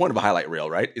 that's the whole point of a highlight reel,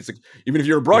 right? It's like, even if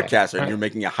you're a broadcaster and you're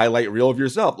making a highlight reel of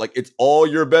yourself, it's all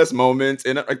your best moments.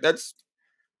 And that's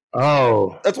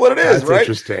Oh, That's what it is, that's right?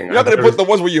 interesting. You're not going to put the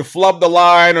ones where you flub the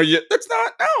line or that's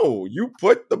not. No, you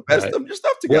put the best Right. of your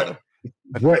stuff together.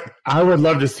 What I would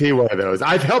love to see one of those.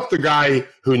 I've helped the guy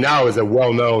who now is a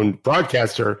well-known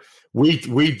broadcaster. Rich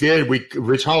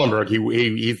Hollenberg.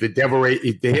 He's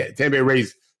the Tampa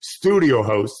Rays studio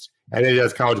host, and he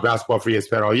does college basketball for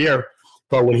ESPN all year.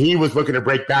 But when he was looking to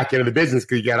break back into the business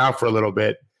because he got out for a little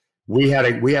bit, we had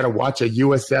to watch a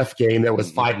USF game that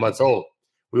was 5 months old.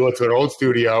 We went to an old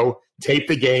studio, taped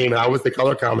the game, and I was the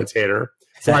color commentator.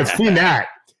 So I've seen that,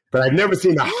 but I've never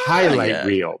seen the highlight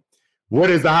reel. What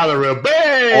is the highlight reel?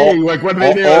 Bang! What do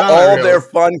they do? All their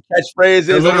fun catchphrase,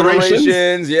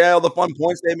 alliterations, all the fun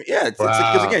point statement. Yeah, it's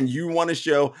because again, you want to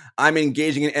show I'm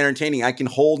engaging and entertaining. I can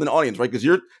hold an audience, right? Because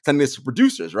you're sending this to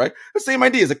producers, right? The same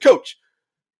idea as a coach.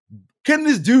 Can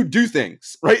this dude do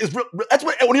things, right? That's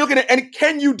what when you're looking at, and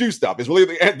can you do stuff? Is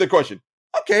really the question.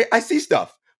 Okay, I see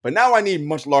stuff, but now I need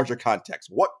much larger context.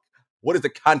 What is the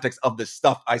context of the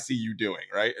stuff I see you doing,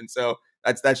 right? And so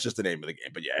that's just the name of the game.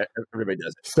 But yeah, everybody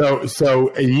does it.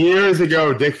 So years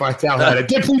ago, Dick Vitale had a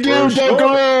Dipsy Dude,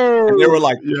 sure. And they were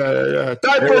like, they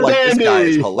were like, this guy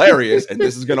is hilarious, and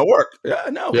this is gonna work.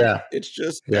 It's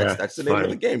just that's the name of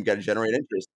the game. You got to generate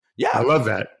interest. Yeah, I love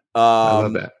that. I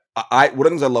love that. One of the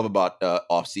things I love about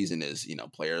off season is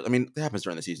players. I mean, it happens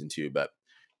during the season too, but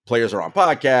players are on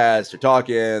podcasts, they're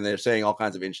talking, they're saying all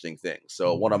kinds of interesting things.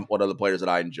 So one of the players that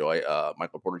I enjoy,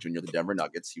 Michael Porter Jr. of the Denver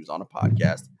Nuggets, he was on a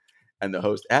podcast, and the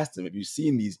host asked him, "Have you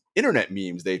seen these internet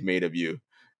memes they've made of you?"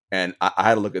 And I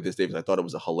had to look at this, Dave, because I thought it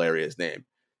was a hilarious name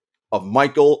of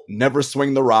Michael Never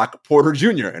Swing the Rock Porter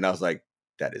Jr. And I was like,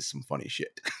 that is some funny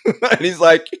shit. And he's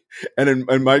like, and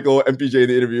Michael MPJ in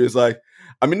the interview is like,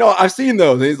 I mean, no, I've seen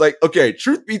those. And he's like, okay,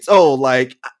 truth be told,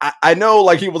 like, I know,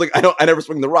 like, he was like, I never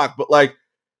swing the rock, but like,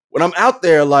 when I'm out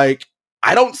there, like,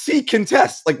 I don't see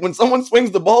contests. Like, when someone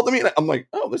swings the ball to me, I'm like,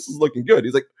 oh, this is looking good.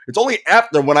 He's like, it's only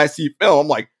after when I see film, I'm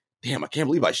like, damn, I can't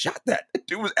believe I shot that. That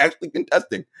dude was actually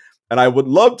contesting. And I would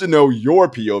love to know your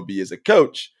POV as a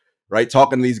coach, right?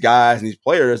 Talking to these guys and these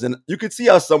players. And you could see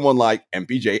how someone like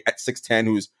MPJ at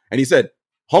 6'10", and he said,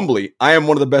 humbly, I am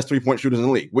one of the best three-point shooters in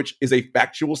the league, which is a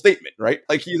factual statement, right?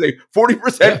 Like, he's a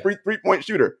 40% three-point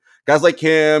shooter. Guys like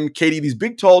him, Katie, these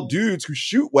big, tall dudes who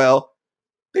shoot well,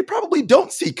 they probably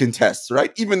don't see contests,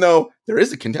 right? Even though there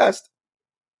is a contest.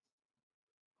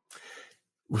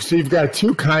 So you've got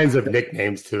two kinds of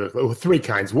nicknames three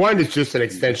kinds. One is just an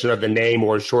extension of the name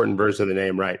or a shortened version of the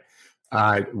name, right?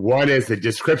 One is a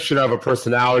description of a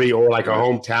personality or like a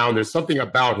hometown. There's something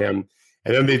about him.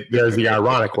 And then there's the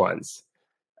ironic ones,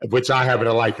 which I happen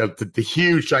to like, the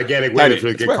huge, gigantic winners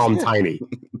would get called Tiny,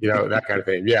 that kind of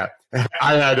thing. Yeah.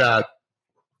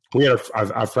 We had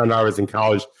a friend I was in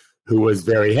college who was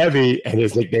very heavy, and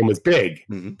his nickname was Big,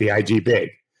 B-I-G, Big.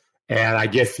 And I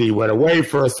guess he went away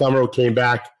for a summer, came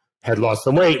back, had lost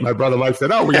some weight. My brother Mike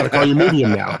said, oh, we got to call you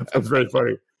Medium now. That's very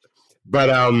funny. But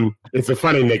it's a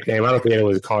funny nickname. I don't think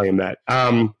anyone's calling him that.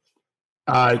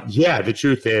 The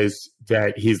truth is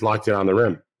that he's locked in on the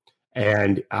rim.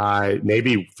 And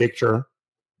maybe Victor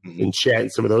and Chet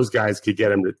and some of those guys could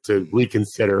get him to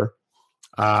reconsider.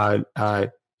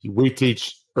 We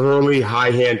teach early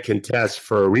high-hand contests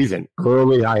for a reason.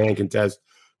 Early high-hand contests.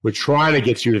 We're trying to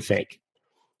get you to think.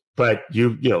 But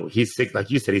he's sick,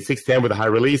 like you said, he's 6'10" with a high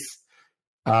release.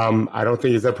 I don't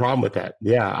think there's a problem with that.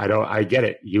 Yeah, I get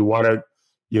it. You want to,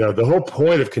 the whole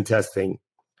point of contesting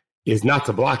is not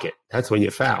to block it. That's when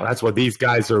you foul. That's what these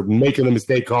guys are making the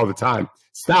mistake all the time.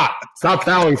 Stop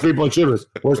fouling three-point shooters.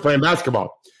 We're playing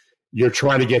basketball. You're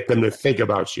trying to get them to think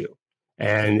about you.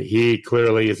 And he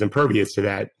clearly is impervious to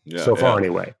that so far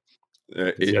anyway.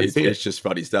 It's just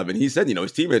funny stuff. And he said,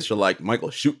 his teammates are like,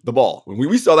 Michael, shoot the ball.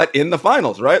 We saw that in the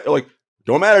finals, right? They're like,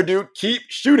 don't matter, dude. Keep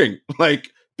shooting. Like,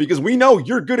 because we know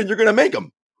you're good and you're going to make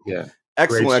them. Yeah.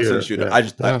 Excellent shooter.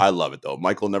 Yeah. I love it, though.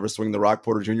 Michael Never Swing the Rock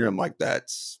Porter Jr. I'm like,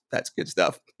 that's good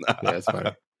stuff. Yeah, that's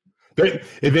funny.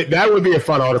 That would be a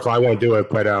fun article. I won't do it,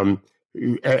 but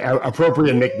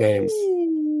appropriate nicknames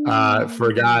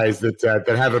for guys that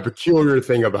have a peculiar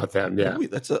thing about them. Yeah,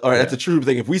 that's a true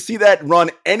thing. If we see that run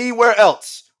anywhere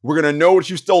else, we're gonna know that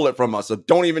you stole it from us. So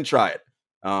don't even try it.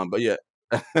 But yeah,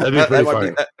 that'd be pretty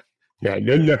funny.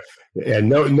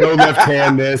 No left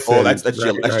hand. This. That's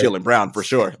Jalen Brown for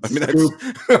sure. I mean, that's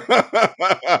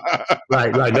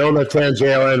right. No left hand,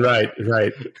 Jalen.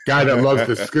 Right. Guy that loves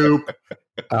to scoop.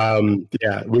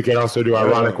 We can also do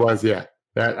ironic ones. Yeah.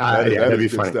 That'd be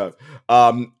funny stuff.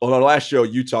 On our last show,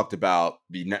 you talked about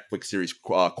the Netflix series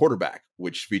Quarterback,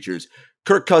 which features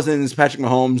Kirk Cousins, Patrick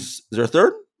Mahomes. Is there a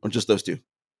third or just those two?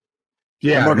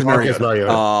 Yeah, Marcus Marcus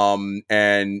Mariota. Mariota.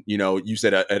 And you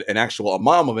said a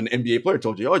mom of an NBA player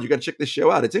told you, oh, you got to check this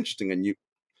show out. It's interesting. And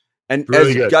Really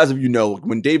as good. guys of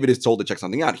when David is told to check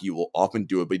something out, he will often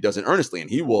do it, but he does it earnestly, and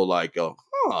he will go,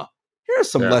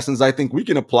 here's some lessons I think we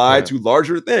can apply to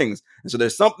larger things. And so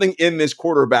there's something in this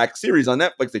quarterback series on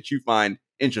Netflix that you find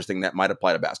interesting that might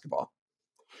apply to basketball.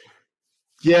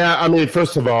 Yeah, I mean,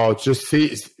 first of all,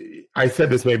 I said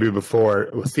this maybe before,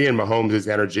 seeing Mahomes'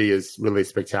 energy is really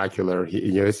spectacular.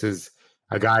 This is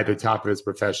a guy at the top of his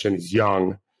profession. He's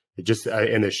young.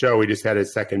 In the show, he just had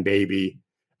his second baby.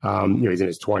 He's in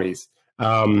his 20s.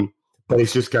 But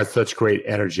he's just got such great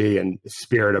energy and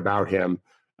spirit about him,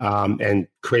 and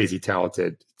crazy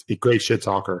talented, great shit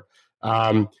talker.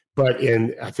 But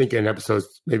I think in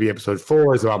episode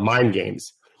 4 is about mind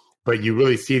games. But you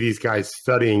really see these guys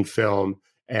studying film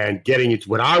and getting into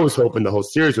what I was hoping the whole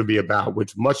series would be about,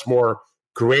 which much more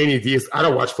grainy ideas. I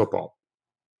don't watch football,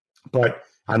 but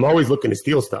I'm always looking to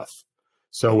steal stuff.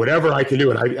 So whatever I can do,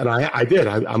 and I did.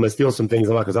 I'm going to steal some things.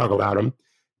 I'm not going to talk about them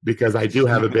because I do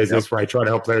have a business where I try to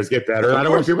help players get better. And I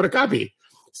don't want people to copy.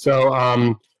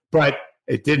 So, but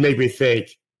it did make me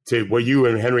think to what you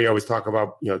and Henry always talk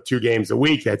about, 2 games a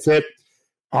week. That's it.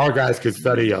 Our guys could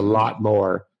study a lot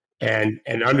more and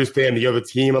understand the other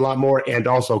team a lot more, and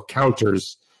also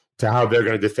counters to how they're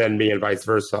going to defend me and vice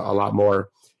versa a lot more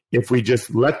if we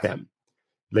just let them.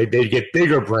 They get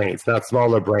bigger brains, not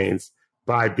smaller brains,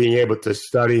 by being able to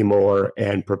study more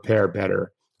and prepare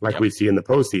better, like we see in the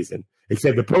postseason.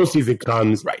 Except the postseason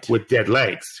comes with dead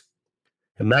legs.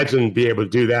 Imagine being able to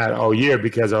do that all year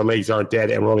because our legs aren't dead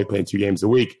and we're only playing 2 games a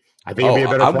week. I think it'd be a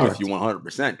better product. I'm with you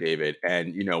 100%, David.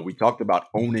 And, we talked about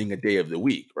owning a day of the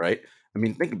week, right? I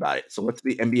mean, think about it. So let's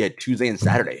the NBA had Tuesday and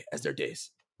Saturday as their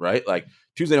days, right? Like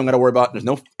Tuesday, don't got to worry about. There's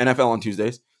no NFL on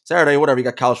Tuesdays. Saturday, whatever. You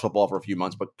got college football for a few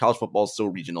months, but college football is so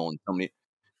regional and so many.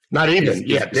 Not even,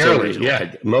 barely. So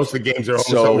most of the games are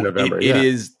almost over November. It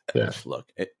is.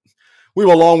 Look, we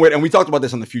have a long way, and we talked about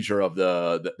this on the future of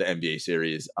the NBA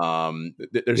series.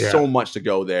 There's so much to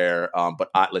go there. But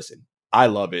I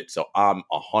love it, so I'm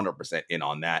 100% in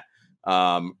on that.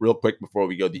 Real quick before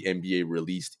we go, the NBA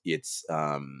released its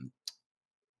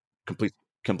complete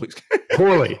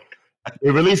poorly.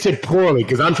 They released it poorly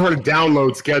because I'm trying to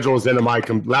download schedules into my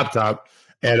laptop,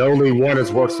 and only one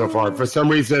has worked so far. For some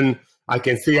reason, I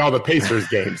can see all the Pacers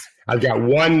games. I've got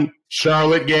one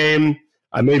Charlotte game,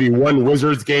 maybe one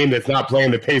Wizards game that's not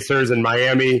playing the Pacers in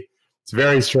Miami. It's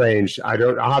very strange.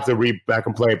 I'll have to read back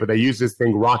and play it, but they use this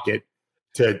thing Rocket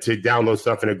to download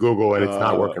stuff into Google, and it's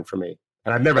not working for me.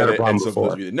 And I've never had a problem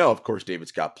before. No, of course,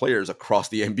 David's got players across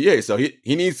the NBA, so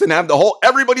he needs to have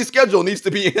everybody's schedule needs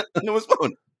to be on his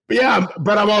phone. Yeah,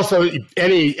 but I'm also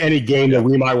any game that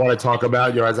we might want to talk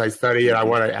about. As I study it, I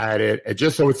want to add it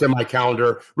just so it's in my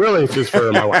calendar. Really, it's just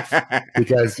for my wife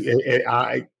because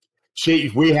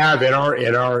we have in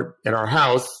our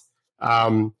house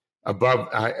above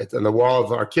on the wall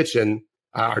of our kitchen,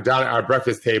 our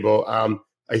breakfast table,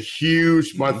 a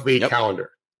huge monthly calendar.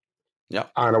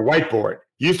 On a whiteboard.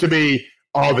 Used to be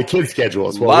all the kids'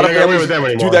 schedules. Well, a lot of families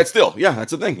do that still. Yeah,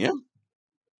 that's the thing. Yeah.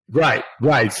 Right.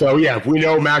 So, if we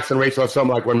know Max and Rachel have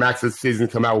something like when Max's season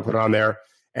come out, we'll put it on there.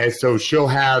 And so she'll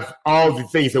have all the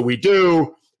things that we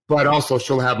do, but also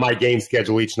she'll have my game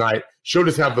schedule each night. She'll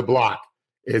just have the block.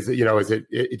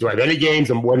 Do I have any games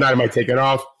and what night am I taking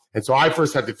off? And so I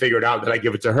first have to figure it out, then I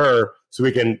give it to her so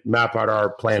we can map out our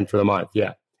plan for the month.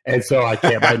 Yeah. And so I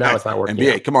can't. Right now, it's not working.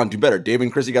 NBA, come on, do better. Dave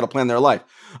and Chrissy got to plan their life.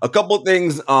 A couple of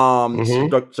things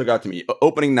stuck out to me.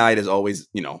 Opening night is always,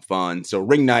 fun. So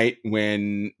ring night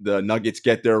when the Nuggets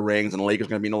get their rings and the Lakers are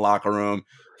going to be in the locker room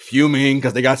fuming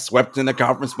because they got swept in the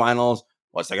conference finals.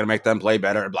 What's that going to make them play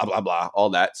better? Blah, blah, blah. All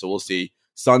that. So we'll see.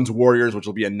 Suns Warriors, which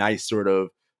will be a nice sort of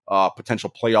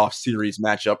potential playoff series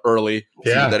matchup early.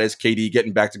 Yeah. So that is KD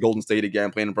getting back to Golden State again,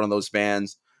 playing in front of those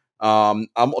fans. A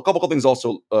couple of things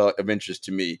also of interest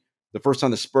to me. The first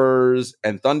time the Spurs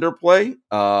and Thunder play,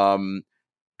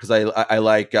 because I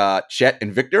like Chet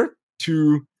and Victor,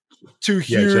 two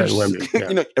huge.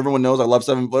 Everyone knows I love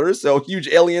 7-footers, so huge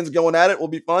aliens going at it will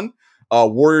be fun.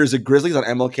 Warriors and Grizzlies on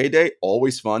MLK Day,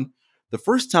 always fun. The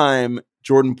first time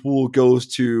Jordan Poole goes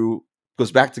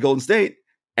back to Golden State,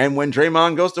 and when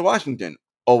Draymond goes to Washington,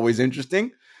 always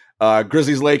interesting.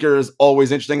 Grizzlies Lakers,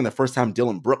 always interesting. And the first time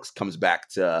Dylan Brooks comes back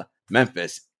to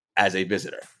Memphis as a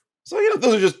visitor. So,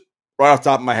 those are just right off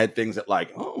the top of my head things that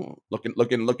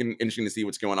looking interesting to see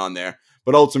what's going on there.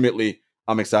 But ultimately,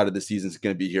 I'm excited the season's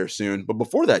going to be here soon. But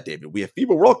before that, David, we have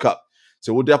FIBA World Cup.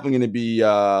 So we're definitely going to be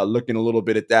looking a little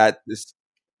bit at that.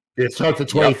 It starts the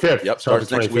 25th. Yep,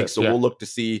 starts next week. So we'll look to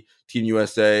see Team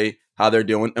USA, how they're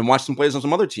doing and watch some plays on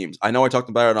some other teams. I know I talked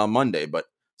about it on Monday, but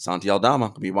Santi Aldama,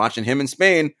 I'll be watching him in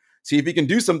Spain, see if he can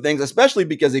do some things, especially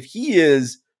because if he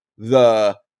is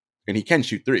and he can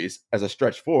shoot threes as a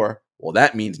stretch 4, well,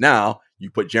 that means now you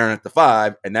put Jaren at the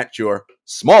 5, and that's your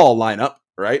small lineup,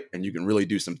 right? And you can really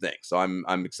do some things. So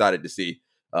I'm excited to see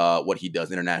what he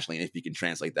does internationally and if he can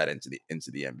translate that into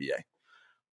the NBA.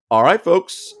 All right,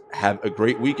 folks, have a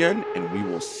great weekend, and we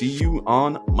will see you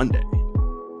on Monday.